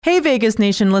Hey, Vegas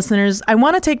Nation listeners, I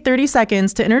want to take 30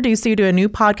 seconds to introduce you to a new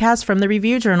podcast from the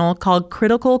Review Journal called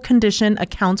Critical Condition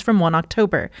Accounts from 1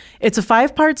 October. It's a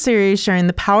 5-part series sharing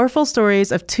the powerful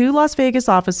stories of 2 Las Vegas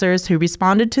officers who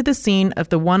responded to the scene of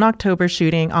the 1 October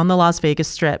shooting on the Las Vegas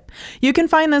Strip. You can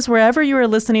find this wherever you are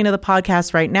listening to the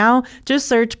podcast right now. Just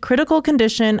search Critical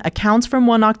Condition Accounts from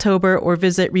 1 October or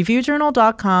visit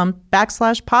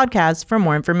reviewjournal.com/podcast for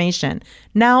more information.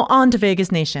 Now on to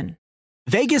Vegas Nation.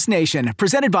 Vegas Nation,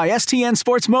 presented by STN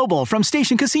Sports Mobile from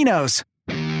Station Casinos.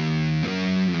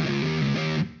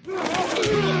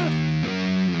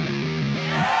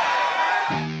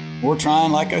 We're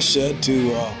trying, like I said,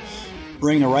 to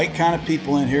bring the right kind of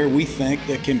people in here we think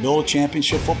that can build a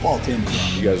championship football team.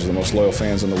 You guys are the most loyal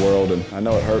fans in the world, and I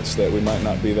know it hurts that we might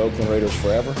not be the Oakland Raiders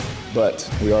forever, but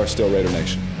we are still Raider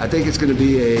Nation. I think it's going to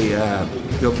be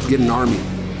get an army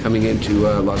coming into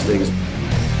Las Vegas.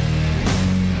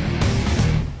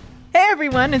 Hey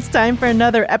everyone, it's time for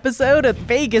another episode of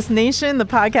Vegas Nation, the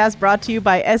podcast brought to you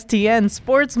by STN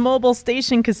Sports Mobile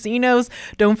Station Casinos.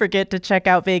 Don't forget to check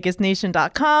out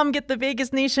vegasnation.com, get the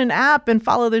Vegas Nation app, and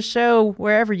follow the show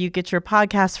wherever you get your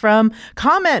podcasts from.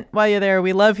 Comment while you're there.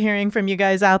 We love hearing from you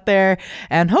guys out there,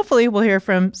 and hopefully we'll hear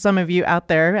from some of you out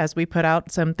there as we put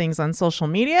out some things on social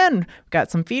media and got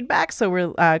some feedback. So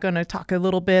we're going to talk a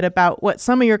little bit about what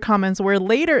some of your comments were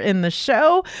later in the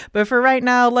show. But for right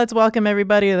now, let's welcome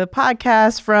everybody to the podcast.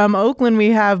 From Oakland, we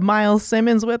have Myles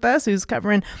Simmons with us, who's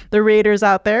covering the Raiders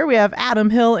out there. We have Adam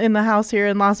Hill in the house here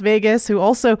in Las Vegas, who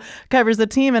also covers the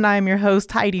team, and I am your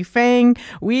host, Heidi Fang.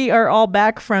 We are all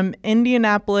back from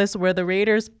Indianapolis, where the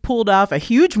Raiders pulled off a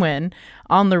huge win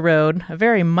on the road, a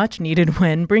very much needed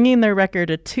win, bringing their record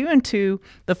to 2-2.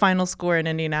 The final score in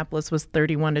Indianapolis was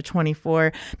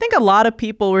 31-24. I think a lot of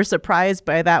people were surprised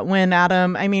by that win,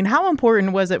 Adam. I mean, how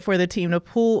important was it for the team to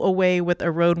pull away with a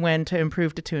road win to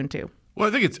improve to 2-2? Well,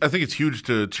 I think it's huge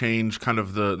to change kind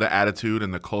of the attitude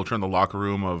and the culture in the locker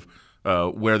room of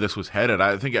where this was headed.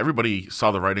 I think everybody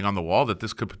saw the writing on the wall that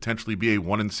this could potentially be a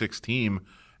 1-6 team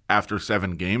after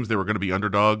 7 games. They were going to be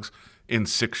underdogs in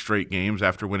 6 straight games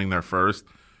after winning their first.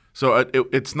 So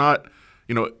it's not,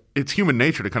 it's human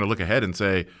nature to kind of look ahead and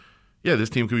say, yeah, this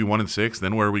team could be 1-6.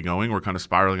 Then where are we going? We're kind of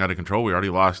spiraling out of control. We already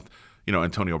lost,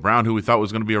 Antonio Brown, who we thought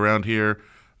was going to be around here.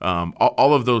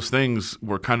 All of those things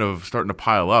were kind of starting to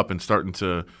pile up and starting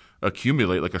to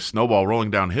accumulate like a snowball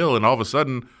rolling downhill. And all of a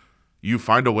sudden, you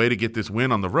find a way to get this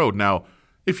win on the road. Now,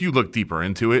 if you look deeper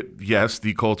into it, yes,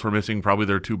 the Colts were missing probably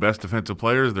their 2 best defensive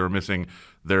players. They were missing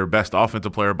their best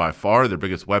offensive player by far, their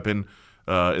biggest weapon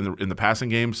in the passing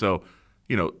game. So,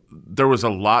 there was a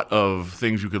lot of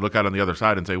things you could look at on the other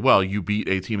side and say, well, you beat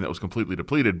a team that was completely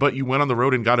depleted, but you went on the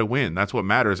road and got a win. That's what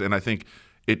matters. And I think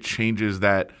it changes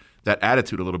that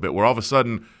attitude a little bit, where all of a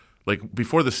sudden, like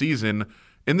before the season,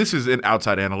 and this is an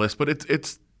outside analyst, but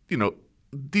it's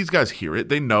these guys hear it.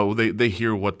 They know, they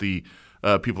hear what the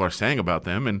people are saying about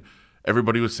them, and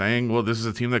everybody was saying, well, this is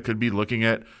a team that could be looking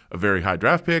at a very high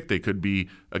draft pick. They could be,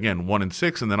 again,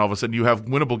 1-6, and then all of a sudden you have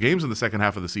winnable games in the second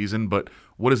half of the season, but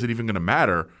what is it even going to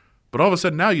matter? But all of a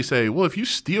sudden now you say, well, if you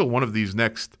steal one of these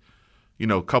next,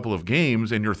 couple of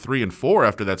games and you're 3-4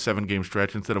 after that 7-game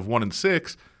stretch instead of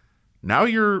 1-6, now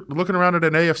you're looking around at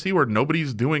an AFC where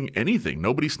nobody's doing anything.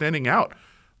 Nobody's standing out.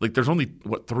 Like there's only,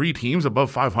 3 teams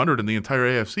above 500 in the entire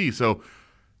AFC. So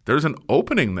there's an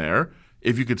opening there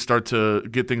if you could start to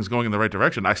get things going in the right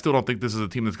direction. I still don't think this is a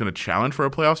team that's going to challenge for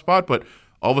a playoff spot, but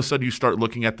all of a sudden you start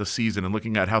looking at the season and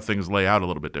looking at how things lay out a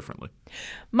little bit differently.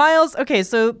 Myles, okay,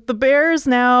 so the Bears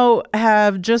now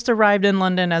have just arrived in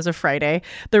London as of Friday.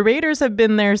 The Raiders have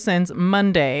been there since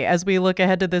Monday as we look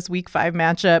ahead to this Week 5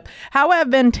 matchup. How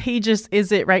advantageous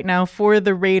is it right now for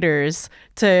the Raiders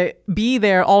to be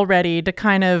there already to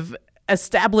kind of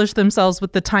establish themselves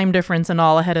with the time difference and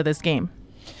all ahead of this game?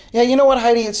 Yeah, you know what,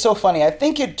 Heidi? It's so funny. I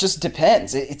think it just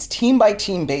depends. It's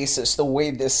team-by-team basis the way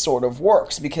this sort of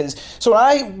works. Because, so when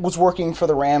I was working for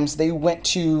the Rams, they went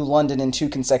to London in 2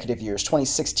 consecutive years,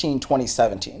 2016,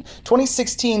 2017.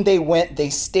 2016, they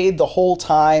stayed the whole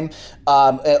time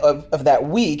of that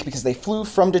week because they flew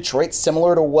from Detroit,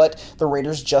 similar to what the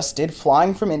Raiders just did,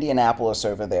 flying from Indianapolis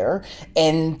over there.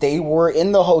 And they were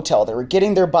in the hotel. They were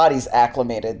getting their bodies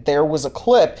acclimated. There was a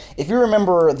clip, if you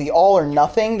remember the All or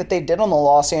Nothing that they did on the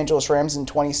Los Angeles Rams in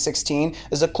 2016,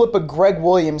 is a clip of Greg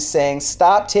Williams saying,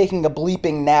 stop taking a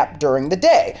bleeping nap during the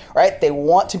day, right? They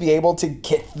want to be able to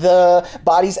get the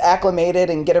bodies acclimated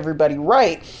and get everybody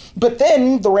right. But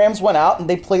then the Rams went out and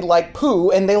they played like poo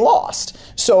and they lost.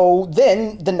 So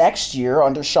then the next year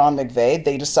under Sean McVay,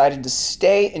 they decided to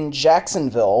stay in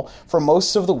Jacksonville for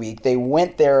most of the week. They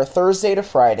went there Thursday to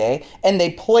Friday and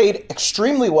they played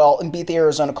extremely well and beat the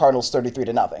Arizona Cardinals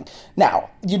 33-0. Now,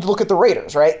 you'd look at the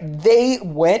Raiders, right? They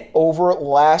went over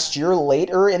last year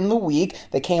later in the week.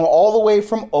 They came all the way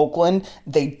from Oakland.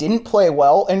 They didn't play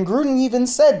well. And Gruden even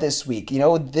said this week,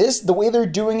 the way they're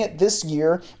doing it this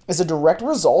year is a direct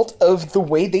result of the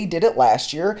way they did it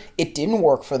last year. It didn't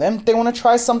work for them. They want to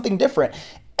try something different.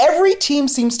 Every team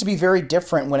seems to be very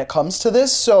different when it comes to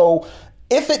this. So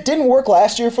if it didn't work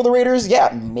last year for the Raiders,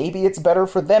 yeah, maybe it's better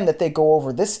for them that they go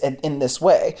over this in this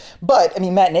way. But,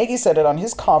 Matt Nagy said it on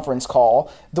his conference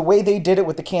call, the way they did it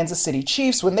with the Kansas City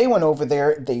Chiefs, when they went over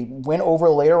there, they went over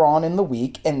later on in the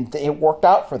week, and it worked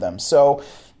out for them. So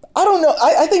I don't know.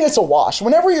 I think it's a wash.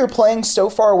 Whenever you're playing so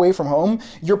far away from home,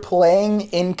 you're playing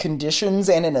in conditions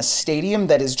and in a stadium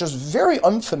that is just very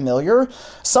unfamiliar.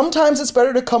 Sometimes it's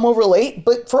better to come over late,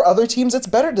 but for other teams, it's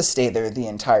better to stay there the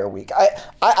entire week.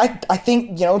 I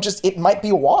think, just it might be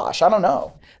a wash. I don't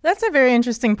know. That's a very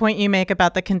interesting point you make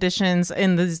about the conditions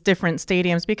in these different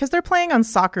stadiums because they're playing on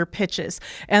soccer pitches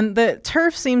and the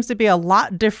turf seems to be a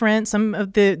lot different. Some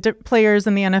of the players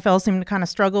in the NFL seem to kind of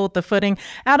struggle with the footing.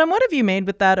 Adam, what have you made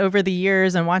with that over the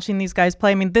years and watching these guys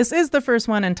play? This is the first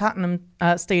one in Tottenham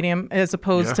Stadium as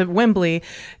opposed to Wembley.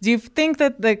 Do you think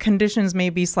that the conditions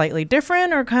may be slightly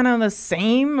different or kind of the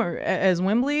same as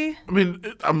Wembley?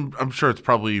 I'm sure it's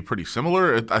probably pretty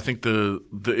similar. I think the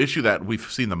issue that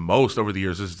we've seen the most over the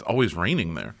years is it's always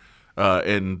raining there.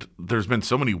 And there's been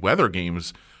so many weather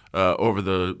games over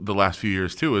the last few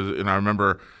years too. And I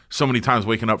remember so many times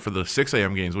waking up for the 6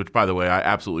 a.m. games, which, by the way, I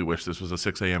absolutely wish this was a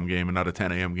 6 a.m. game and not a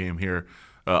 10 a.m. game here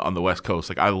on the West Coast.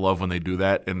 Like, I love when they do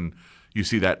that. And you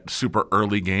see that super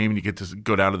early game and you get to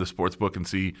go down to the sports book and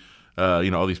see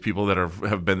all these people that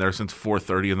have been there since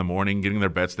 4:30 in the morning, getting their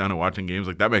bets down and watching games.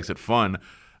 Like, that makes it fun.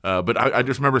 But I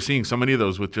just remember seeing so many of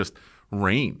those with just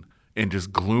rain and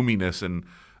just gloominess and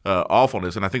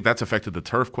awfulness, and I think that's affected the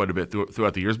turf quite a bit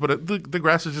throughout the years. But the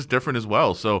grass is just different as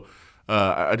well. So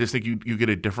I just think you get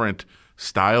a different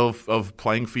style of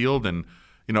playing field, and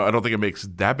I don't think it makes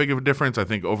that big of a difference. I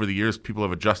think over the years people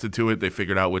have adjusted to it. They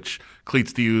figured out which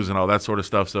cleats to use and all that sort of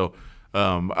stuff. So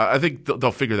I think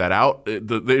they'll figure that out.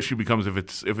 The issue becomes if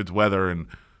it's weather, and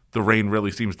the rain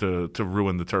really seems to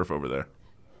ruin the turf over there.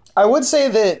 I would say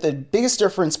that the biggest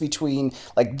difference between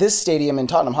like this stadium and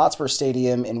Tottenham Hotspur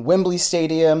Stadium and Wembley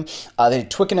Stadium, the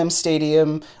Twickenham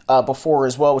Stadium before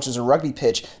as well, which is a rugby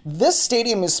pitch, this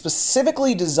stadium is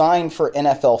specifically designed for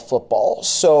NFL football.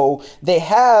 So they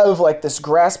have like this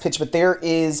grass pitch, but there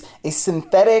is a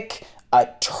synthetic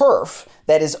turf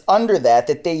that is under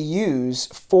that they use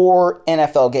for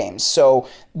NFL games. So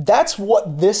that's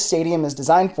what this stadium is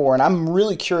designed for, and I'm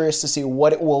really curious to see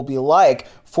what it will be like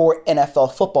for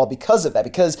NFL football because of that,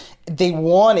 because they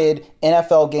wanted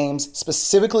NFL games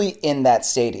specifically in that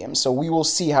stadium. So we will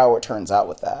see how it turns out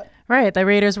with that. Right. The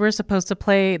Raiders were supposed to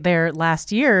play there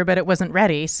last year, but it wasn't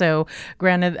ready. So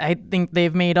granted, I think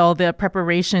they've made all the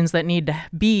preparations that need to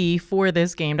be for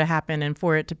this game to happen and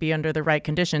for it to be under the right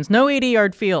conditions. No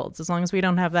 80-yard fields, as long as we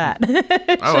don't have that.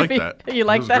 I like that. You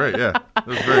like that? Great, yeah. That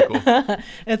was very cool.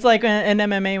 It's like in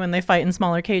MMA when they fight in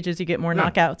smaller cages, you get more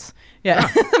knockouts. Yeah,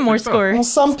 more scores. Well,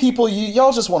 some people,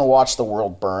 y'all just want to watch the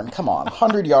world burn. Come on,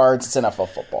 100 yards, it's NFL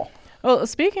football. Well,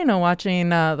 speaking of watching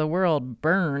the world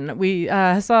burn, we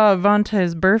saw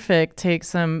Vontaze Burfict take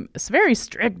some very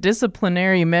strict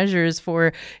disciplinary measures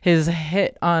for his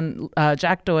hit on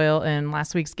Jack Doyle in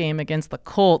last week's game against the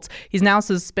Colts. He's now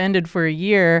suspended for a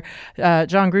year.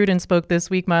 John Gruden spoke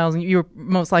this week, Myles, and you were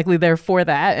most likely there for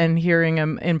that, and hearing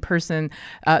him in person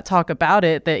talk about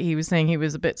it, that he was saying he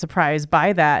was a bit surprised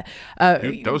by that.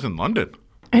 That was in London.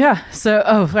 Yeah.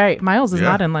 So, right. Myles is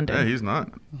not in London. Yeah, he's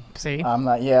not. See? I'm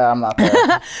not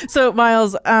there. So,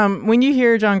 Myles, when you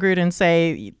hear John Gruden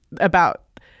say about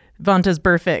Vontaze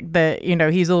Burfict that,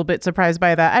 he's a little bit surprised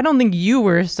by that. I don't think you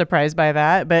were surprised by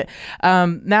that, but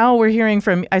now we're hearing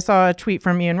I saw a tweet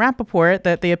from Ian Rappaport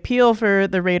that the appeal for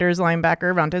the Raiders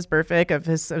linebacker Vontaze Burfict of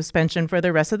his suspension for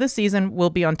the rest of the season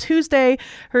will be on Tuesday,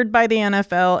 heard by the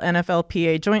NFL,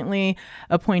 NFLPA jointly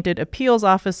appointed appeals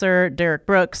officer Derek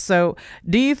Brooks. So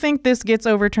do you think this gets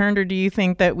overturned, or do you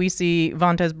think that we see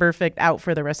Vontaze Burfict out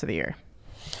for the rest of the year?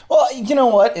 Well, you know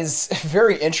what is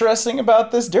very interesting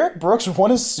about this? Derek Brooks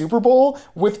won a Super Bowl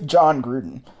with John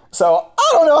Gruden. So I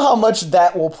don't know how much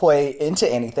that will play into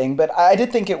anything, but I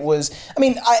did think it was,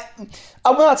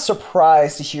 I'm not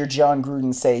surprised to hear John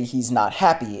Gruden say he's not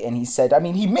happy. And he said,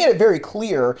 he made it very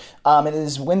clear in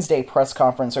his Wednesday press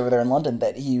conference over there in London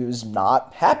that he was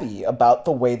not happy about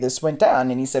the way this went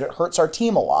down. And he said it hurts our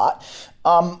team a lot.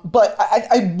 But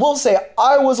I will say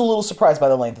I was a little surprised by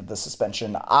the length of the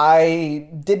suspension. I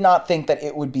did not think that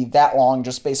it would be that long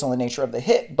just based on the nature of the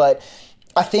hit, but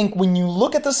I think when you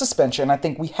look at the suspension, I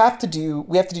think we have to do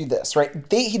this, right?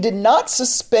 He did not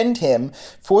suspend him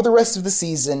for the rest of the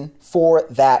season for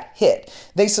that hit.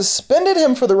 They suspended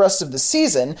him for the rest of the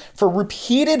season for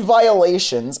repeated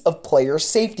violations of player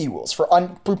safety rules, for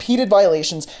repeated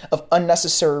violations of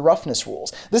unnecessary roughness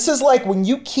rules. This is like when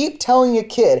you keep telling a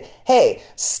kid, hey,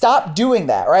 stop doing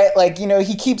that, right? Like,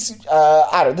 he keeps,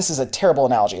 this is a terrible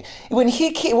analogy. When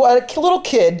a little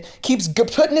kid keeps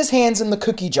putting his hands in the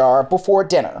cookie jar before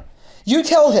dinner, you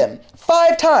tell him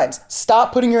 5 times,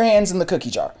 stop putting your hands in the cookie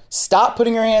jar. Stop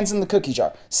putting your hands in the cookie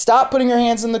jar. Stop putting your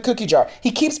hands in the cookie jar.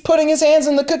 He keeps putting his hands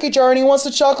in the cookie jar and he wants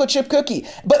a chocolate chip cookie.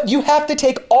 But you have to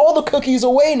take all the cookies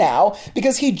away now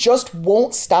because he just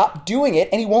won't stop doing it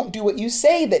and he won't do what you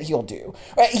say that he'll do.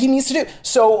 Right? He needs to do.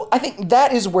 So I think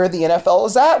that is where the NFL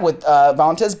is at with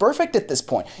Vontaze Burfict at this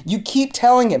point. You keep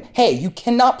telling him, hey, you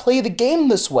cannot play the game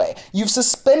this way. You've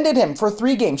suspended him for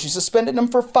 3 games. You suspended him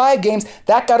for 5 games.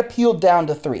 That got appealed down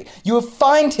to 3. You have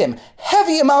fined him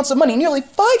heavy amounts of money, nearly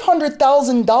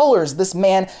 $500,000 this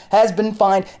man has been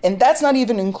fined, and that's not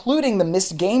even including the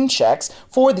missed game checks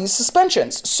for these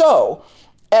suspensions. So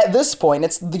at this point,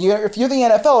 if you're the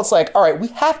NFL, it's like, all right, we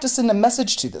have to send a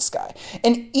message to this guy.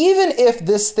 And even if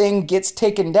this thing gets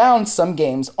taken down some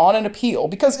games on an appeal,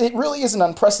 because it really is an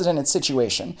unprecedented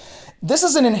situation, this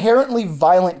is an inherently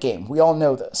violent game. We all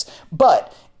know this.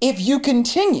 But if you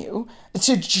continue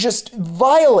to just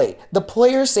violate the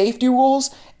player safety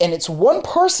rules, and it's one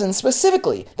person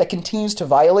specifically that continues to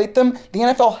violate them, the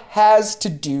NFL has to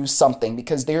do something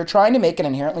because they are trying to make an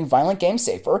inherently violent game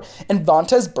safer, and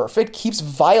Vontaze Burfict keeps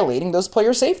violating those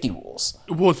player safety rules.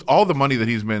 Well, with all the money that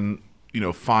he's been,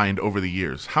 fined over the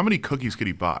years, how many cookies could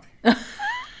he buy?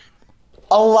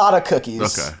 A lot of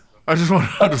cookies. Okay. I just want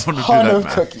to do that ton of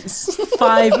math. Cookies.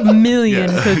 5 million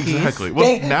cookies. Exactly.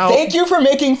 Well, thank you for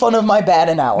making fun of my bad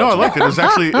analogy. No, I liked it. It was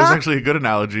actually a good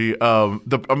analogy.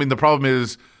 The problem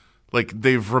is, like,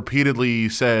 they've repeatedly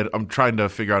said, I'm trying to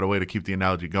figure out a way to keep the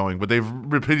analogy going, but they've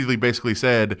repeatedly basically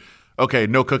said, okay,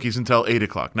 no cookies until 8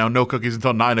 o'clock. Now no cookies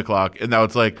until 9 o'clock. And now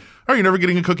it's like, oh, you're never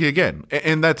getting a cookie again.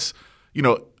 And that's,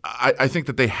 I think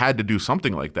that they had to do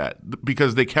something like that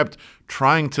because they kept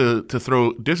trying to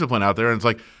throw discipline out there. And it's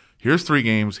like, here's 3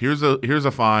 games, here's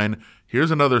a fine, here's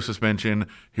another suspension,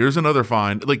 here's another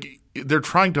fine. Like, they're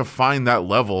trying to find that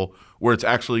level where it's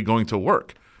actually going to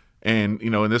work. And,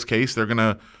 in this case, they're going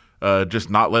to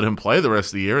just not let him play the rest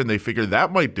of the year, and they figure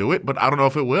that might do it, but I don't know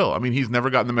if it will. I mean, he's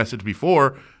never gotten the message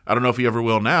before. I don't know if he ever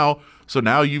will now. So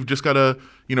now you've just got to,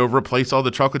 replace all the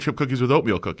chocolate chip cookies with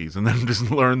oatmeal cookies and then just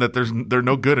learn that they're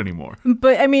no good anymore.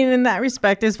 But, in that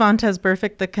respect, is Vontaze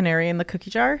Burfict the canary in the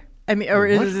cookie jar? Or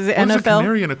is it NFL? What's a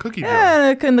canary in a cookie jar?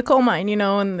 Yeah, in the coal mine,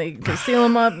 and they seal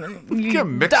them up. And you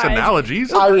can't mix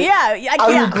analogies. I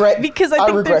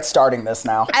regret starting this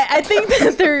now. I think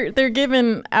that they're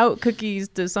giving out cookies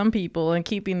to some people and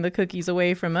keeping the cookies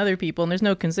away from other people, and there's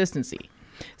no consistency.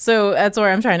 So that's where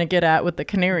I'm trying to get at with the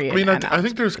canary. I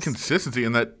think there's consistency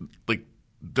in that, like,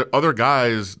 the other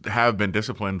guys have been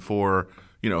disciplined for,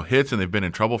 hits, and they've been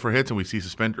in trouble for hits, and we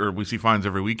see fines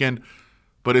every weekend.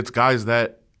 But it's guys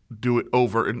that do it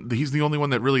over, and he's the only one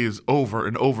that really is over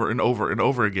and over and over and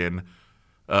over again.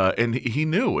 And he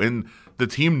knew, and the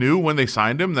team knew when they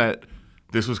signed him that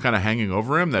this was kind of hanging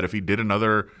over him, that if he did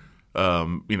another,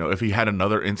 if he had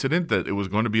another incident, that it was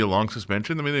going to be a long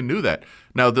suspension. I mean, they knew that.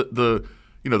 Now, the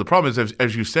problem is,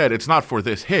 as you said, it's not for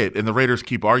this hit, and the Raiders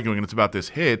keep arguing, and it's about this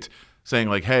hit, saying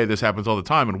like, hey, this happens all the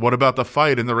time, and what about the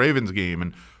fight in the Ravens game,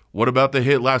 and what about the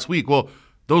hit last week? Well,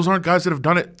 those aren't guys that have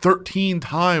done it 13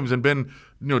 times and been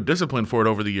disciplined for it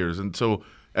over the years. And so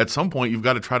at some point, you've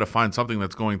got to try to find something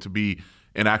that's going to be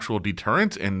an actual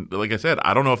deterrent. And like I said,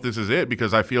 I don't know if this is it,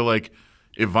 because I feel like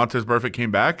if Vontaze Burfict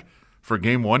came back for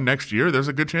game 1 next year, there's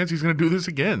a good chance he's going to do this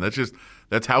again.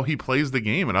 That's how he plays the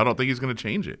game, and I don't think he's going to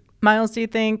change it. Myles, do you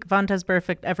think Vontaze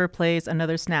Burfict ever plays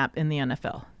another snap in the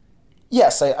NFL?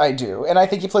 Yes, I do. And I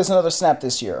think he plays another snap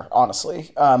this year,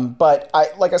 honestly. But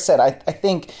like I said, I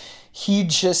think he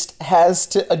just has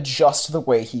to adjust the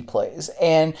way he plays.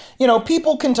 And,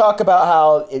 people can talk about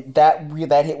how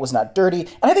that hit was not dirty.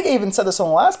 And I think I even said this on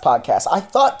the last podcast. I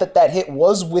thought that hit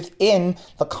was within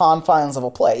the confines of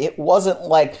a play. It wasn't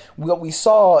like what we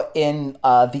saw in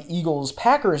the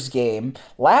Eagles-Packers game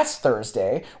last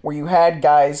Thursday, where you had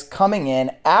guys coming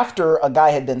in after a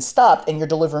guy had been stopped and you're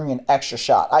delivering an extra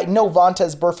shot. I know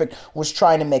Vontaze Burfict was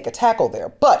trying to make a tackle there,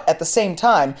 but at the same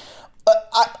time,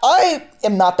 I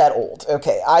am not that old.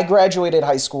 Okay, I graduated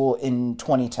high school in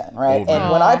 2010, right?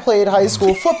 And when I played high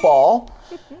school football,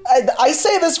 I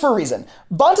say this for a reason.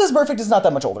 Vontaze Burfict is not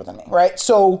that much older than me, right?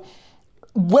 So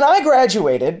when I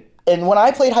graduated and when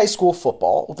I played high school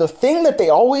football, the thing that they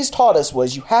always taught us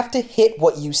was you have to hit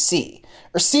what you see,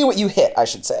 or see what you hit, I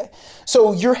should say.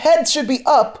 So your head should be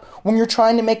up when you're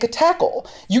trying to make a tackle.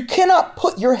 You cannot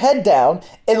put your head down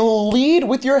and lead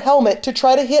with your helmet to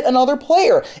try to hit another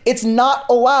player. It's not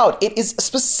allowed. It is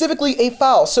specifically a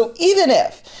foul. So even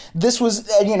if this was,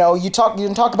 you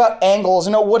can talk about angles,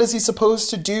 what is he supposed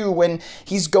to do when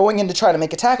he's going in to try to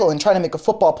make a tackle and trying to make a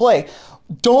football play?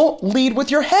 Don't lead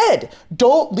with your head.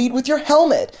 Don't lead with your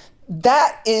helmet.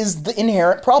 That is the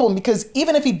inherent problem, because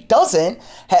even if he doesn't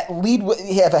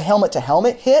have a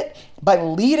helmet-to-helmet hit, by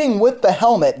leading with the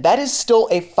helmet, that is still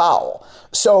a foul.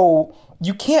 So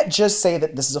you can't just say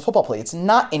that this is a football play. It's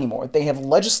not anymore. They have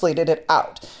legislated it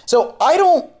out. So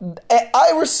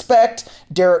I respect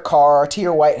Derek Carr,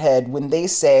 T.R. Whitehead, when they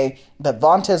say that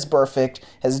Vontaze Burfict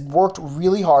has worked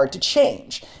really hard to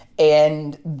change,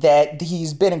 and that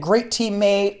he's been a great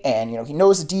teammate, and he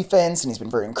knows the defense, and he's been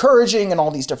very encouraging, and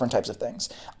all these different types of things.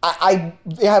 I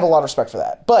have a lot of respect for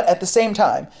that. But at the same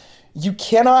time, you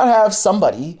cannot have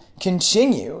somebody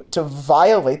continue to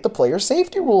violate the player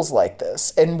safety rules like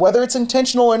this. And whether it's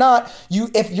intentional or not,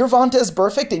 if you're Vontaze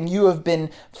Burfict and you have been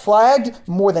flagged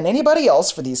more than anybody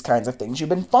else for these kinds of things, you've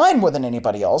been fined more than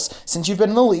anybody else since you've been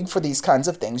in the league for these kinds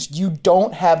of things, you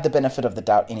don't have the benefit of the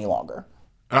doubt any longer.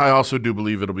 I also do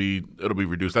believe it'll be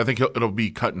reduced. I think it'll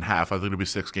be cut in half. I think it'll be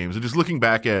 6 games. And just looking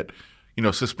back at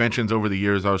suspensions over the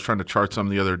years, I was trying to chart some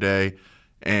the other day,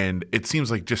 and it seems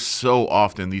like just so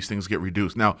often these things get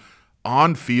reduced. Now,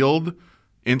 on-field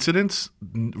incidents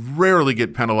rarely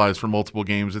get penalized for multiple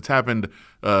games. It's happened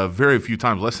very few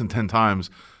times, less than 10 times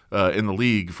in the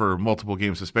league for multiple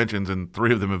game suspensions, and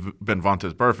 3 of them have been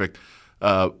Vontaze Burfict.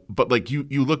 But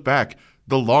you look back,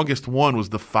 the longest one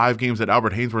was the 5 games that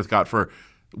Albert Hainsworth got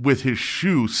with his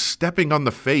shoe stepping on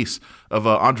the face of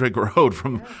Andre Gurode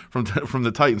from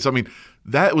the Titans. I mean,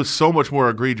 that was so much more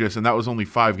egregious, and that was only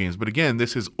 5 games. But again,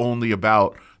 this is only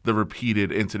about the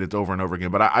repeated incidents over and over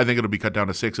again. But I think it'll be cut down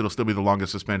to 6. It'll still be the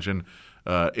longest suspension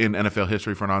in NFL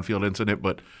history for an on-field incident,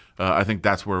 but I think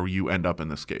that's where you end up in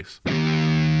this case.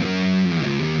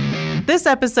 This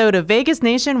episode of Vegas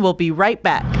Nation will be right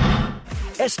back.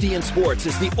 STN Sports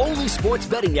is the only sports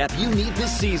betting app you need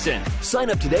this season.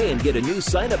 Sign up today and get a new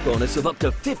sign-up bonus of up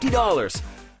to $50.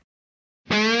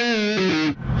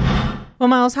 Well,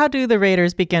 Myles, how do the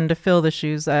Raiders begin to fill the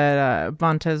shoes that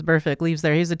Vontaze Burfict leaves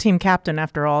there? He's a team captain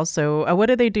after all. So what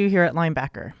do they do here at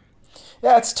linebacker?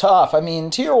 Yeah, it's tough. I mean,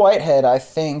 T.R. Whitehead, I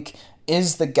think,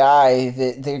 is the guy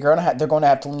that they're going to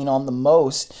have to lean on the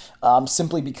most,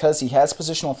 simply because he has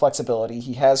positional flexibility.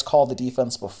 He has called the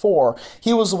defense before.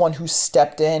 He was the one who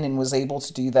stepped in and was able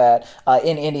to do that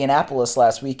in Indianapolis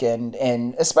last weekend,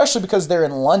 and especially because they're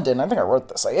in London. I think I wrote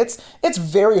this. It's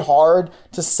very hard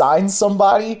to sign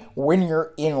somebody when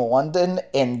you're in London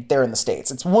and they're in the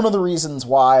States. It's one of the reasons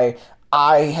why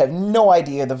I have no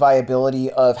idea the viability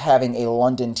of having a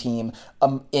London team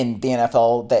in the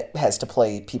NFL that has to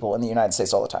play people in the United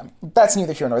States all the time. That's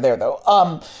neither here nor there,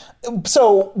 though.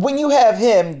 So when you have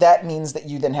him, that means that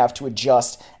you then have to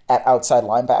adjust at outside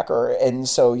linebacker. And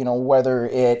so, whether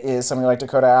it is somebody like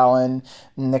Dakota Allen,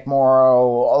 Nick Morrow,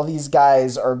 all these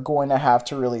guys are going to have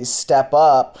to really step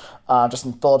up.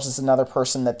 Justin Phillips is another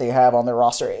person that they have on their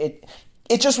roster. It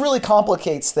just really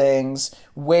complicates things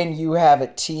when you have a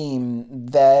team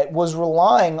that was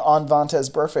relying on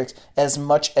Vontaze Burfict as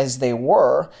much as they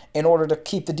were in order to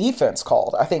keep the defense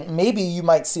called. I think maybe you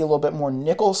might see a little bit more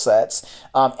nickel sets.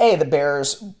 The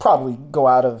Bears probably go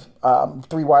out of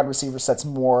 3 wide receiver sets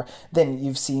more than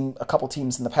you've seen a couple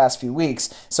teams in the past few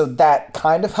weeks. So that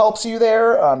kind of helps you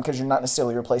there because you're not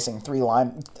necessarily replacing a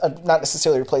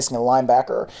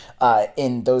linebacker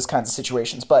in those kinds of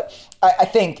situations. But I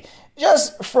think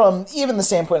just from even the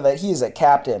standpoint that he is a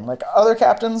captain, like other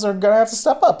captains are going to have to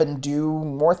step up and do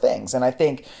more things. And I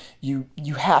think you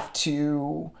have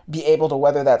to be able to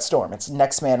weather that storm. It's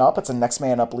next man up. It's a next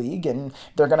man up league, and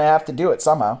they're going to have to do it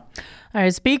somehow. All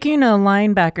right, speaking of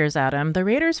linebackers, Adam, the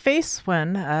Raiders face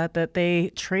one that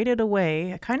they traded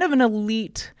away, kind of an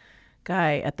elite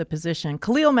guy at the position.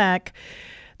 Khalil Mack,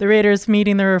 the Raiders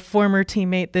meeting their former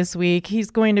teammate this week.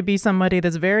 He's going to be somebody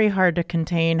that's very hard to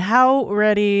contain. How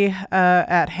ready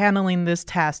at handling this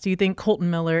task do you think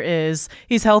Kolton Miller is?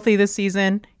 He's healthy this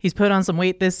season. He's put on some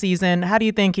weight this season. How do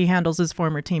you think he handles his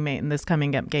former teammate in this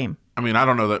coming up game? I mean, I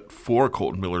don't know that 4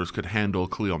 Kolton Millers could handle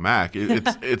Khalil Mack.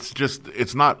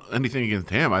 It's not anything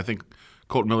against him. I think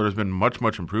Kolton Miller has been much,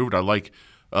 much improved. I like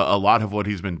a lot of what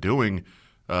he's been doing,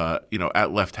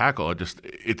 at left tackle.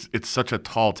 It's such a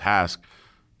tall task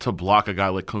to block a guy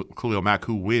like Khalil Mack,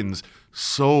 who wins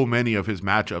so many of his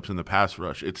matchups in the pass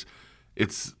rush. It's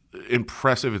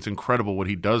impressive. It's incredible what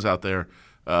he does out there.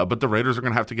 But the Raiders are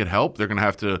going to have to get help. They're going to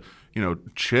have to,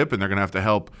 chip, and they're going to have to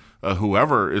help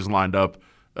whoever is lined up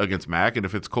against Mack. And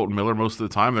if it's Kolton Miller most of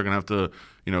the time, they're going to have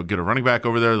to, get a running back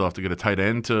over there. They'll have to get a tight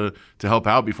end to help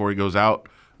out before he goes out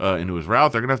into his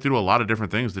route. They're going to have to do a lot of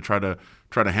different things to try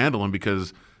to handle him,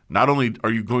 because not only are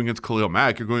you going against Khalil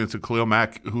Mack, you're going against Khalil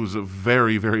Mack, who's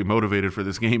very, very motivated for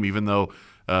this game, even though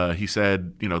he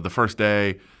said, the first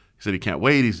day, he said he can't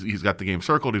wait. He's got the game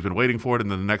circled. He's been waiting for it. And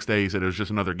then the next day he said it was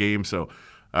just another game. So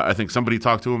I think somebody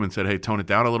talked to him and said, hey, tone it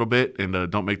down a little bit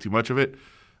and don't make too much of it.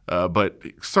 But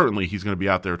certainly he's going to be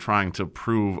out there trying to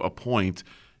prove a point,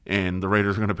 and the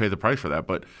Raiders are going to pay the price for that.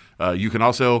 But you can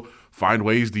also find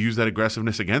ways to use that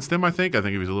aggressiveness against him, I think. I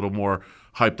think if he's a little more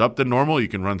hyped up than normal, you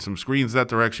can run some screens that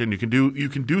direction. You can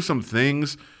do some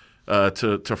things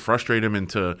to frustrate him and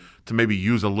to maybe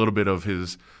use a little bit of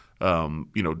his,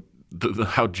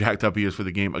 how jacked up he is for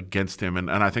the game against him.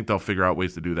 And I think they'll figure out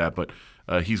ways to do that. But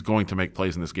he's going to make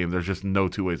plays in this game. There's just no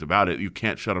two ways about it. You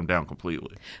can't shut him down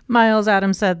completely. Myles,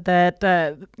 Adam said that,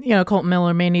 Kolton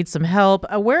Miller may need some help.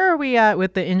 Where are we at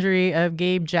with the injury of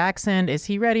Gabe Jackson? Is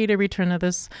he ready to return to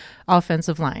this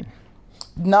offensive line?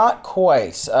 Not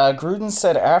quite. Gruden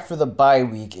said after the bye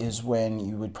week is when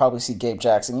you would probably see Gabe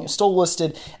Jackson. He was still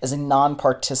listed as a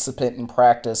non-participant in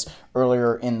practice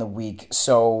earlier in the week,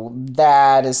 so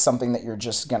that is something that you're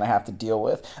just going to have to deal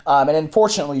with. And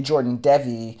unfortunately, Jordan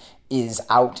Devey is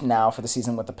out now for the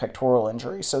season with a pectoral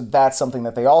injury, so that's something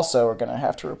that they also are going to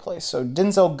have to replace. So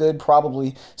Denzel Good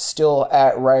probably still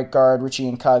at right guard, Richie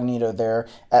Incognito there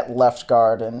at left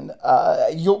guard, and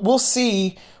we'll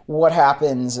see what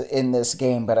happens in this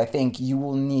game, but I think you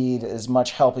will need as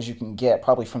much help as you can get,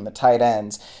 probably from the tight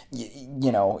ends,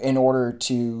 in order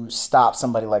to stop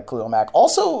somebody like Khalil Mack.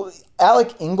 Also,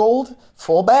 Alec Ingold,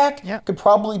 fullback, could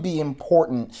probably be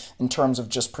important in terms of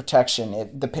just protection,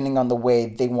 depending on the way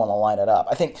they want to line it up.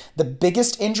 I think the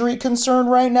biggest injury concern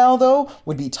right now, though,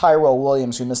 would be Tyrell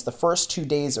Williams, who missed the first 2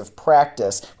 days of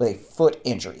practice with a foot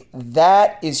injury.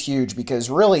 That is huge, because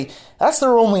really, that's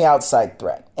their only outside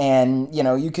threat. And,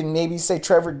 you can maybe say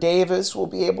Trevor Davis will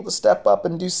be able to step up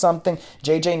and do something.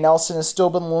 J.J. Nelson has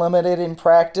still been limited in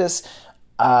practice.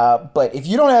 But if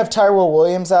you don't have Tyrell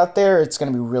Williams out there, it's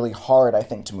going to be really hard, I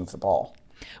think, to move the ball.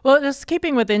 Well, just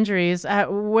keeping with injuries,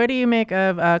 what do you make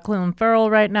of Clelin Ferrell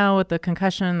right now with the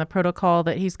concussion, the protocol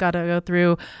that he's got to go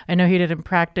through? I know he didn't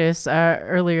practice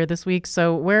earlier this week,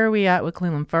 so where are we at with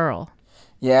Clelin Ferrell?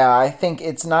 Yeah, I think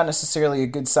it's not necessarily a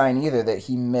good sign either that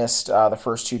he missed the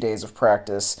first 2 days of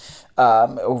practice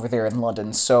over there in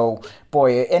London. So,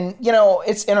 boy, and,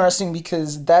 it's interesting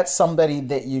because that's somebody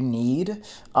that you need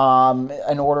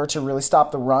in order to really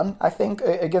stop the run, I think,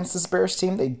 against this Bears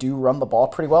team. They do run the ball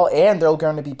pretty well, and they're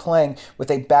going to be playing with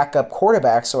a backup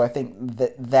quarterback, so I think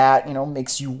that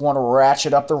makes you want to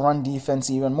ratchet up the run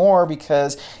defense even more,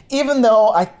 because even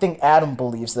though I think Adam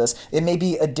believes this, it may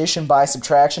be addition by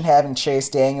subtraction, having Chase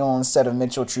Daniel instead of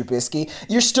Mitchell Trubisky,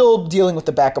 you're still dealing with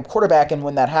the backup quarterback, and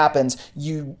when that happens,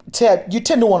 you tend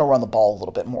to want to run the ball a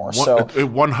little bit more. So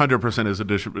it 100% is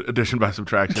addition by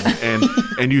subtraction,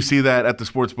 and you see that at the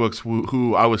sports books,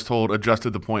 who I was told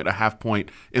adjusted the point a half point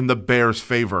in the Bears'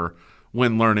 favor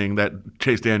when learning that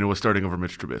Chase Daniel was starting over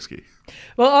Mitch Trubisky.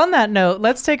 Well, on that note,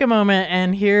 let's take a moment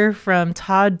and hear from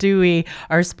Todd Dewey,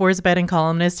 our sports betting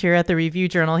columnist here at the Review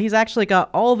Journal. He's actually got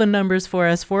all the numbers for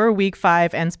us for Week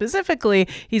 5, and specifically,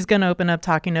 he's going to open up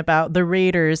talking about the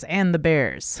Raiders and the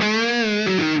Bears.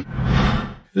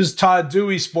 This is Todd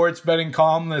Dewey, sports betting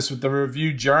columnist with the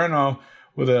Review Journal,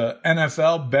 with a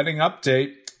NFL betting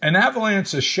update. An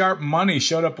avalanche of sharp money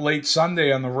showed up late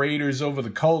Sunday on the Raiders over the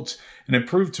Colts, and it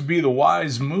proved to be the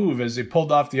wise move as they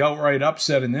pulled off the outright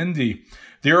upset in Indy.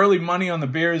 The early money on the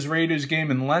Bears-Raiders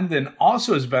game in London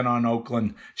also has been on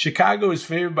Oakland. Chicago is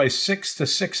favored by 6 to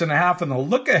 6.5 on the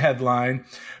look-ahead line,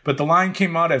 but the line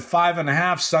came out at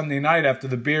 5.5 Sunday night after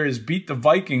the Bears beat the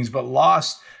Vikings but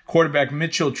lost quarterback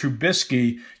Mitchell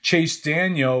Trubisky. Chase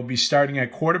Daniel will be starting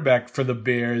at quarterback for the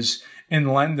Bears in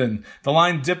London. The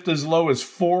line dipped as low as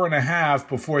 4.5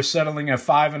 before settling at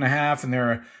 5.5, and there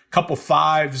are a couple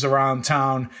fives around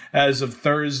town as of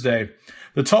Thursday.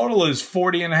 The total is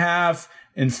 40.5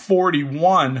 and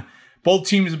 41. Both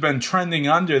teams have been trending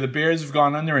under. The Bears have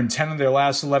gone under in 10 of their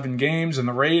last 11 games, and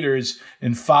the Raiders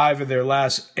in 5 of their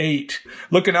last 8.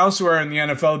 Looking elsewhere in the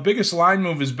NFL, the biggest line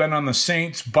move has been on the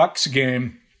Saints-Bucks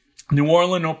game. New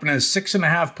Orleans opened as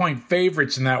 6.5-point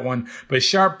favorites in that one, but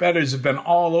sharp bettors have been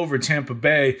all over Tampa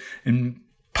Bay and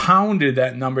pounded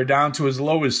that number down to as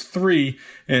low as 3,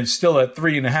 and it's still at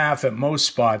 3.5 at most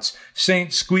spots.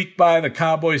 Saints squeaked by the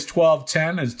Cowboys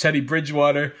 12-10 as Teddy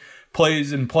Bridgewater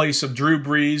plays in place of Drew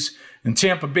Brees, and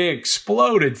Tampa Bay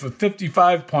exploded for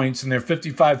 55 points in their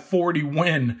 55-40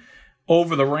 win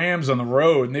over the Rams on the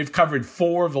road, and they've covered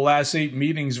 4 of the last 8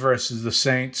 meetings versus the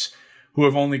Saints, who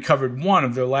have only covered 1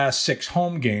 of their last 6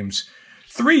 home games.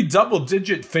 3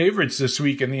 double-digit favorites this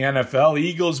week in the NFL.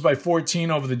 Eagles by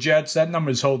 14 over the Jets. That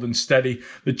number's holding steady.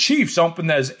 The Chiefs opened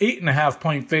as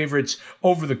 8.5-point favorites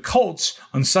over the Colts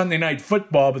on Sunday Night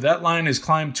Football, but that line has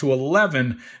climbed to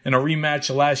 11 in a rematch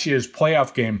of last year's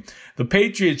playoff game. The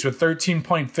Patriots were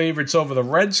 13-point favorites over the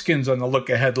Redskins on the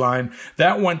look-ahead line.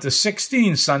 That went to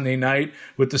 16 Sunday night,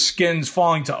 with the Skins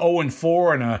falling to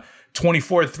 0-4 and a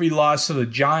 24-3 loss to the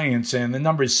Giants, and the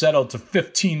numbers settled to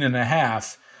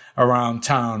 15.5 around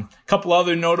town. A couple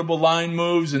other notable line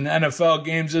moves in the NFL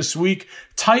games this week.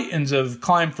 Titans have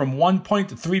climbed from 1-point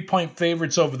to 3-point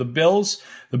favorites over the Bills.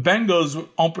 The Bengals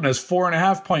open as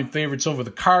 4.5-point favorites over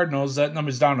the Cardinals. That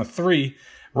number's down to 3.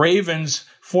 Ravens,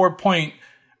 4-point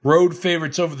road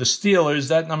favorites over the Steelers.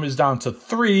 That number's down to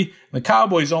 3. The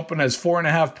Cowboys open as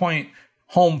 4.5-point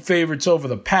home favorites over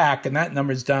the Pack, and that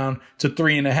number's down to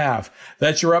 3.5.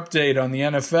 That's your update on the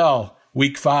NFL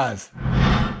Week 5.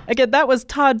 Again, that was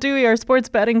Todd Dewey, our sports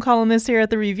betting columnist here at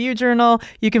the Review Journal.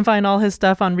 You can find all his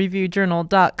stuff on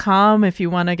reviewjournal.com if you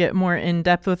want to get more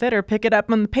in-depth with it or pick it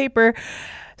up on the paper.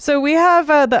 So we have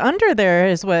the under there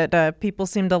is what people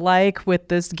seem to like with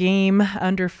this game,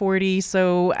 under 40.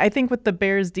 So I think with the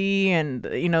Bears D and,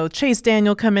 Chase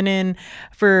Daniel coming in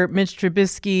for Mitch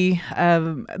Trubisky,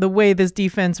 the way this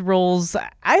defense rolls,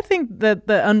 I think that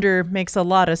the under makes a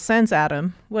lot of sense,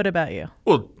 Adam. What about you?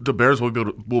 Well, the Bears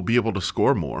will be able to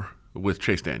score more with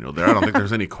Chase Daniel there. I don't think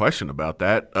there's any question about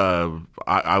that.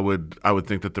 I would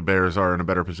think that the Bears are in a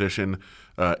better position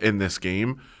in this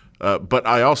game. But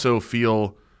I also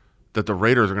feel that the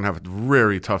Raiders are going to have a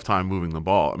very tough time moving the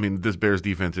ball. I mean, this Bears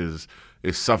defense is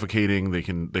suffocating. They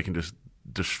can just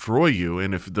destroy you.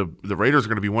 And if the Raiders are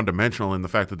going to be one-dimensional in the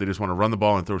fact that they just want to run the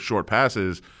ball and throw short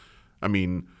passes, I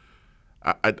mean,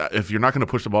 if you're not going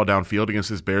to push the ball downfield against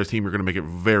this Bears team, you're going to make it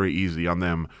very easy on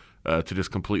them to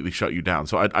just completely shut you down.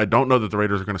 So I don't know that the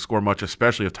Raiders are going to score much,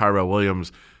 especially if Tyrell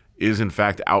Williams is in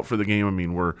fact out for the game. I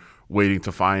mean, we're waiting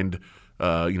to find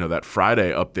that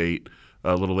Friday update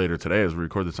a little later today as we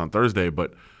record this on Thursday,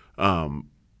 but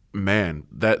man,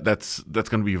 that's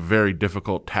going to be a very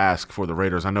difficult task for the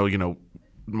Raiders. I know,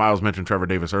 Myles mentioned Trevor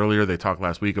Davis earlier. They talked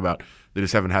last week about they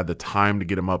just haven't had the time to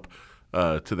get him up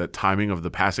to that timing of the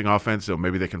passing offense, so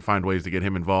maybe they can find ways to get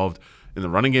him involved in the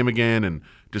running game again and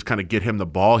just kind of get him the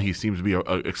ball. He seems to be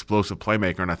an explosive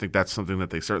playmaker, and I think that's something that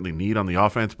they certainly need on the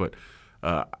offense, but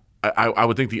I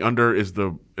would think the under is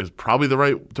probably the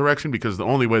right direction, because the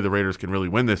only way the Raiders can really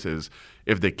win this is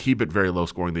if they keep it very low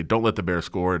scoring. They don't let the Bears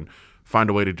score and find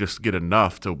a way to just get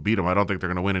enough to beat them. I don't think they're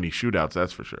going to win any shootouts,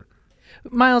 that's for sure.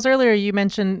 Myles, earlier you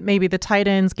mentioned maybe the tight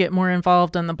ends get more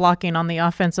involved in the blocking on the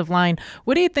offensive line.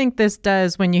 What do you think this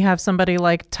does when you have somebody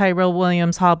like Tyrell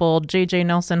Williams hobbled, J.J.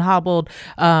 Nelson hobbled,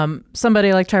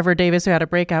 somebody like Trevor Davis who had a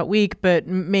breakout week but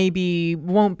maybe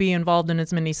won't be involved in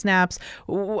as many snaps?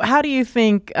 How do you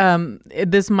think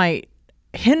this might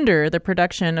hinder the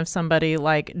production of somebody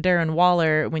like Darren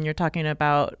Waller when you're talking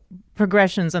about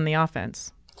progressions in the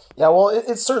offense? Yeah, well,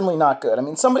 it's certainly not good. I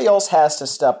mean, somebody else has to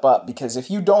step up, because if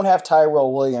you don't have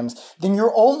Tyrell Williams, then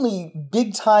your only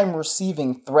big-time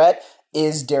receiving threat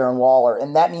is Darren Waller.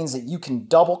 And that means that you can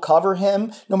double cover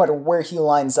him no matter where he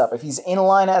lines up. If he's in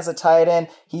line as a tight end,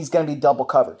 he's going to be double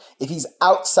covered. If he's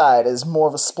outside as more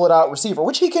of a split out receiver,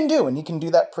 which he can do, and he can do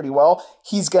that pretty well,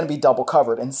 he's going to be double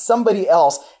covered. And somebody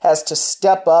else has to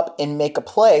step up and make a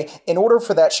play in order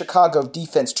for that Chicago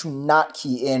defense to not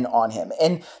key in on him.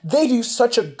 And they do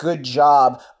such a good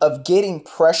job of getting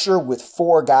pressure with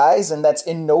 4 guys, and that's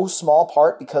in no small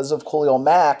part because of Khalil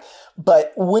Mack.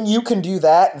 But when you can do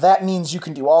that, that means you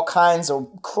can do all kinds of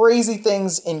crazy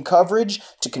things in coverage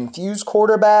to confuse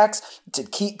quarterbacks,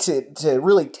 to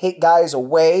really take guys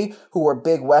away who are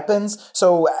big weapons.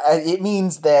 So it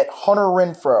means that Hunter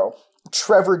Renfrow,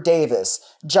 Trevor Davis,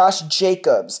 Josh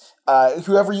Jacobs,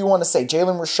 whoever you want to say,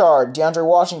 Jalen Richard, DeAndre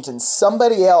Washington,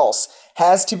 somebody else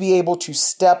has to be able to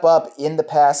step up in the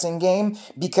passing game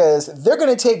because they're going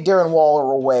to take Darren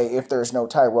Waller away if there's no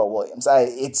Tyrell Williams.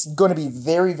 It's going to be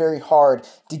very, very hard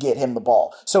to get him the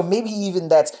ball. So maybe even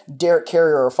that's Derek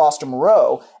Carrier or Foster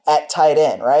Moreau at tight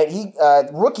end, right? He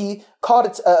rookie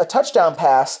caught a touchdown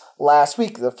pass last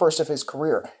week, the first of his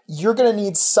career. You're going to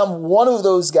need one of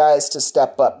those guys to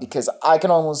step up because I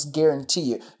can almost guarantee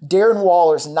you Darren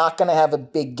Waller's not going to have a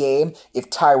big game if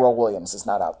Tyrell Williams is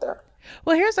not out there.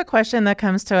 Well, here's a question that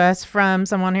comes to us from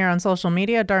someone here on social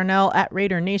media, Darnell at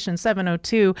Raider Nation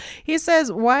 702. He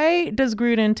says, why does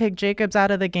Gruden take Jacobs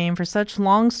out of the game for such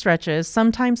long stretches,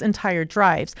 sometimes entire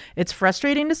drives? It's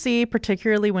frustrating to see,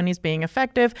 particularly when he's being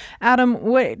effective. Adam,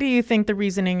 what do you think the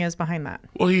reasoning is behind that?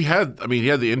 Well, he had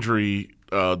the injury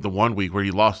the 1 week where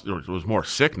he lost, or it was more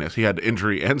sickness. He had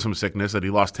injury and some sickness that he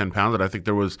lost 10 pounds. And I think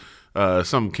there was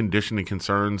some conditioning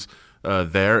concerns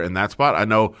there in that spot. I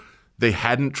know they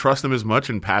hadn't trusted him as much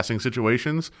in passing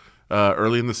situations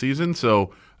early in the season.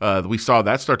 So we saw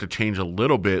that start to change a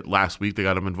little bit last week. They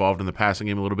got him involved in the passing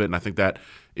game a little bit, and I think that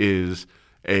is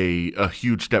a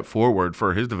huge step forward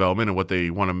for his development and what they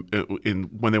want to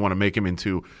when they want to make him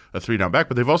into a 3-down back.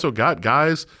 But they've also got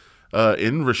guys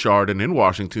in Richard and in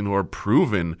Washington who are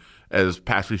proven as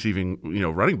pass receiving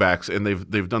running backs, and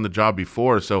they've done the job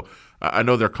before. So I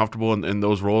know they're comfortable in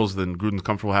those roles. Then Gruden's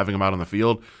comfortable having them out on the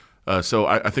field. So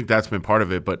I think that's been part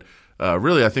of it. But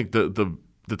really, I think the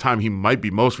time he might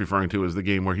be most referring to is the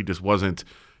game where he just wasn't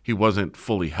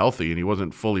fully healthy and he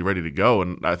wasn't fully ready to go.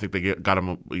 And I think they got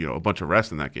him a bunch of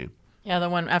rest in that game. Yeah, the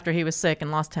one after he was sick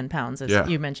and lost 10 pounds, as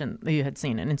you mentioned you had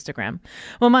seen on Instagram.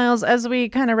 Well, Myles, as we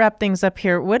kind of wrap things up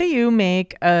here, what do you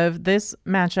make of this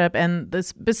matchup and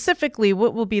specifically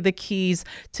what will be the keys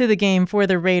to the game for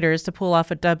the Raiders to pull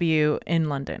off a W in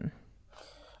London?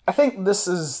 I think this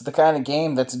is the kind of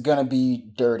game that's going to be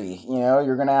dirty.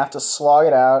 You're going to have to slog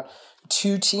it out.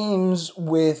 2 teams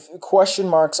with question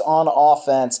marks on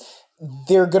offense.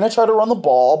 They're going to try to run the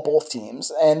ball, both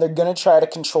teams, and they're going to try to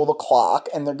control the clock,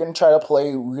 and they're going to try to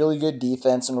play really good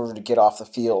defense in order to get off the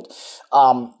field.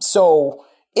 So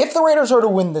if the Raiders are to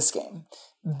win this game,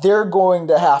 they're going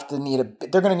to need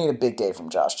a big day from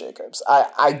Josh Jacobs.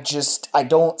 I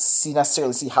don't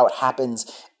necessarily see how it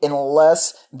happens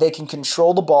unless they can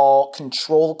control the ball,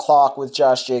 control the clock with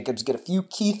Josh Jacobs, get a few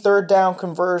key 3rd down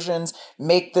conversions,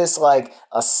 make this like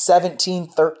a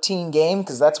 17-13 game,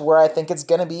 because that's where I think it's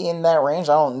going to be in that range.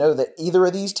 I don't know that either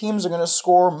of these teams are going to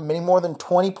score many more than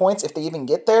 20 points if they even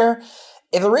get there.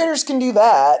 If the Raiders can do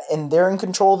that and they're in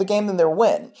control of the game, then they'll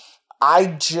win. I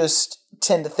just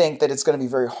tend to think that it's going to be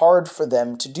very hard for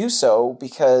them to do so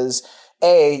because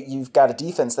you've got a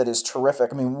defense that is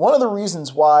terrific. I mean, one of the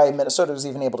reasons why Minnesota was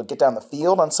even able to get down the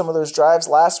field on some of those drives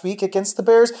last week against the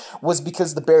Bears was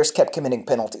because the Bears kept committing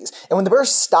penalties. And when the Bears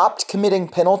stopped committing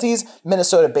penalties,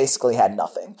 Minnesota basically had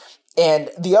nothing. And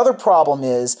the other problem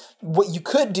is what you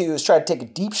could do is try to take a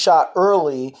deep shot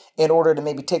early in order to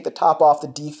maybe take the top off the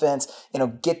defense,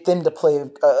 get them to play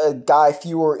a guy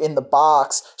fewer in the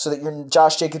box so that your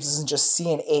Josh Jacobs isn't just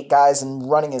seeing 8 guys and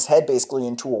running his head basically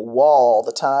into a wall all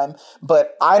the time.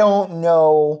 But I don't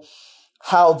know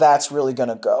how that's really going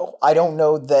to go. I don't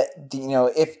know that,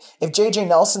 if J.J.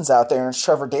 Nelson's out there and it's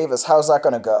Trevor Davis, how's that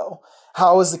going to go?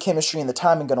 How is the chemistry and the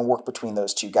timing going to work between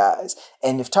those 2 guys?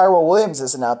 And if Tyrell Williams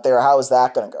isn't out there, how is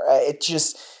that going to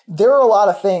go? There are a lot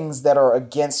of things that are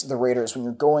against the Raiders when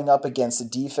you're going up against a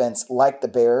defense like the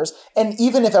Bears. And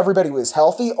even if everybody was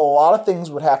healthy, a lot of things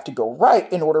would have to go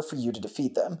right in order for you to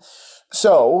defeat them.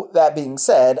 So that being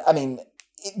said, I mean,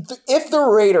 if the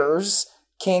Raiders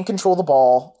can control the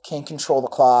ball, can control the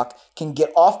clock, can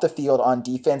get off the field on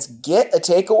defense, get a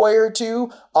takeaway or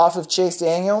 2 off of Chase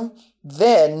Daniel,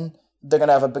 then they're going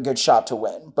to have a good shot to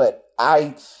win. But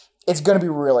it's going to be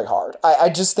really hard. I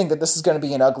just think that this is going to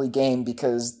be an ugly game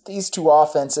because these 2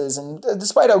 offenses, and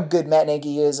despite how good Matt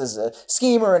Nagy is as a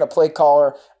schemer and a play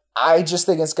caller, I just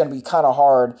think it's going to be kind of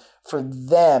hard for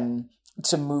them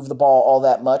to move the ball all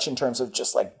that much in terms of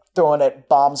just like throwing it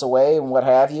bombs away and what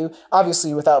have you.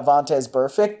 Obviously, without Vontaze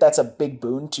Burfict, that's a big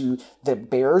boon to the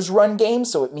Bears' run game,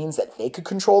 so it means that they could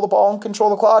control the ball and control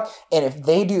the clock, and if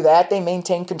they do that, they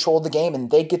maintain control of the game,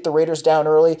 and they get the Raiders down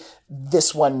early,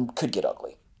 this one could get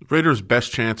ugly. Raiders'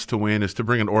 best chance to win is to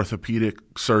bring an orthopedic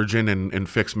surgeon and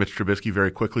fix Mitch Trubisky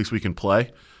very quickly so we can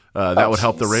play. That would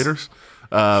help the Raiders.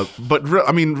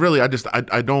 Really,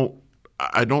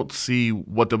 I don't see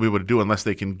what they'll be able to do unless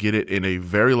they can get it in a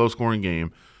very low-scoring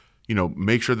game.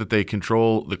 Make sure that they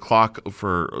control the clock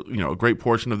for a great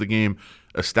portion of the game,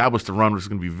 establish the run, which is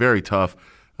going to be very tough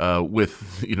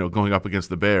with going up against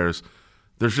the Bears.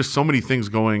 There's just so many things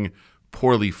going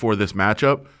poorly for this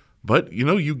matchup. But you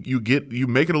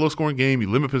make it a low-scoring game, you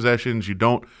limit possessions, you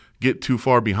don't get too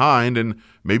far behind, and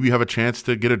maybe you have a chance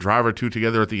to get a drive or two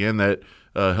together at the end that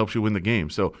helps you win the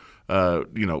game. So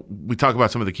we talk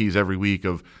about some of the keys every week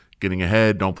of getting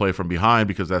ahead, don't play from behind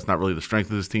because that's not really the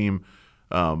strength of this team.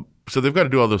 So they've got to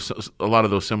do a lot of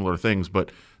those similar things,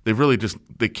 but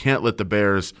they can't let the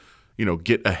Bears,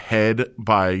 get ahead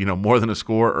by, more than a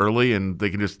score early, and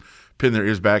they can just pin their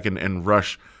ears back and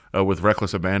rush with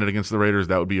reckless abandon against the Raiders.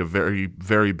 That would be a very,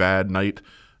 very bad night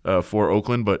for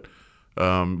Oakland. But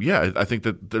I think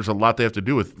that there's a lot they have to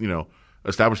do with,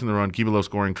 establishing the run, keep it low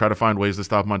scoring, try to find ways to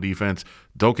stop them on defense,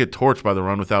 don't get torched by the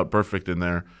run without Burfict in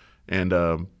there, and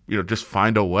just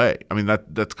find a way. I mean,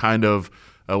 that's kind of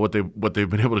what they've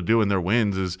been able to do in their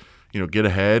wins is get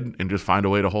ahead and just find a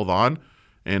way to hold on.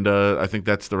 And I think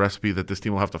that's the recipe that this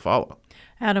team will have to follow.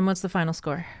 Adam, what's the final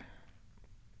score?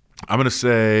 I'm going to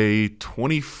say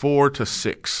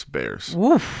 24-6 Bears.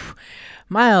 Oof.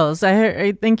 Myles,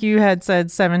 I think you had said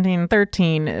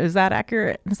 17-13. Is that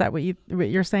accurate? Is that what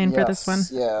you're saying for this one?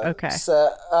 Yeah. Okay.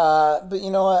 So, but you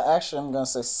know what? Actually, I'm going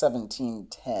to say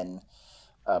 17-10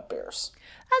 Bears.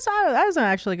 I was going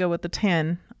to actually go with the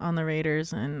 10 on the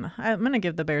Raiders, and I'm going to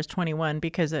give the Bears 21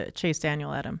 because Chase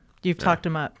Daniel at him. You've talked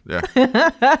him up. Yeah.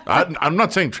 I'm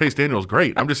not saying Chase Daniel's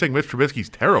great. I'm just saying Mitch Trubisky's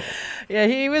terrible. Yeah,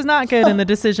 he was not good in the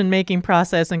decision-making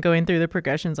process and going through the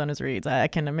progressions on his reads. I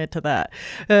can admit to that.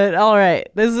 All right.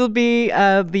 This will be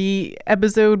the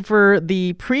episode for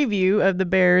the preview of the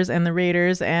Bears and the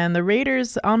Raiders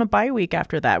on a bye week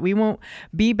after that. We won't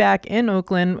be back in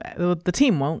Oakland. The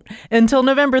team won't until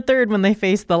November 3rd when they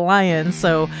face the Lions.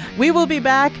 So we will be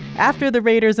back after the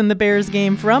Raiders and the Bears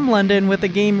game from London with a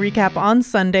game recap on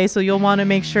Sunday. So you'll want to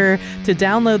make sure to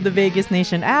download the Vegas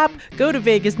Nation app, go to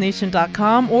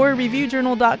vegasnation.com or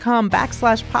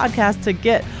reviewjournal.com/podcast to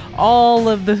get all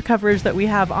of the coverage that we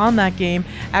have on that game.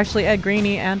 Actually, Ed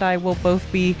Graney and I will both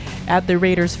be at the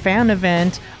Raiders fan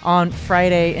event on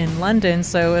Friday in London.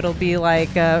 So it'll be like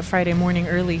Friday morning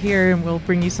early here, and we'll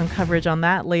bring you some coverage on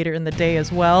that later in the day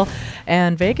as well.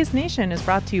 And Vegas Nation is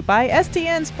brought to you by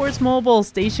STN Sports Mobile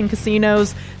Station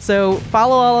Casinos. So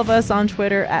follow all of us on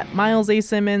Twitter at Myles A.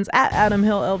 Simmons, at Adam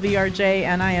Hill LVRJ,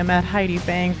 and I am at Heidi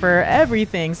Fang for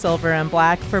everything silver and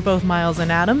black for both Myles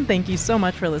and Adam. Thank you so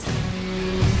much for listening.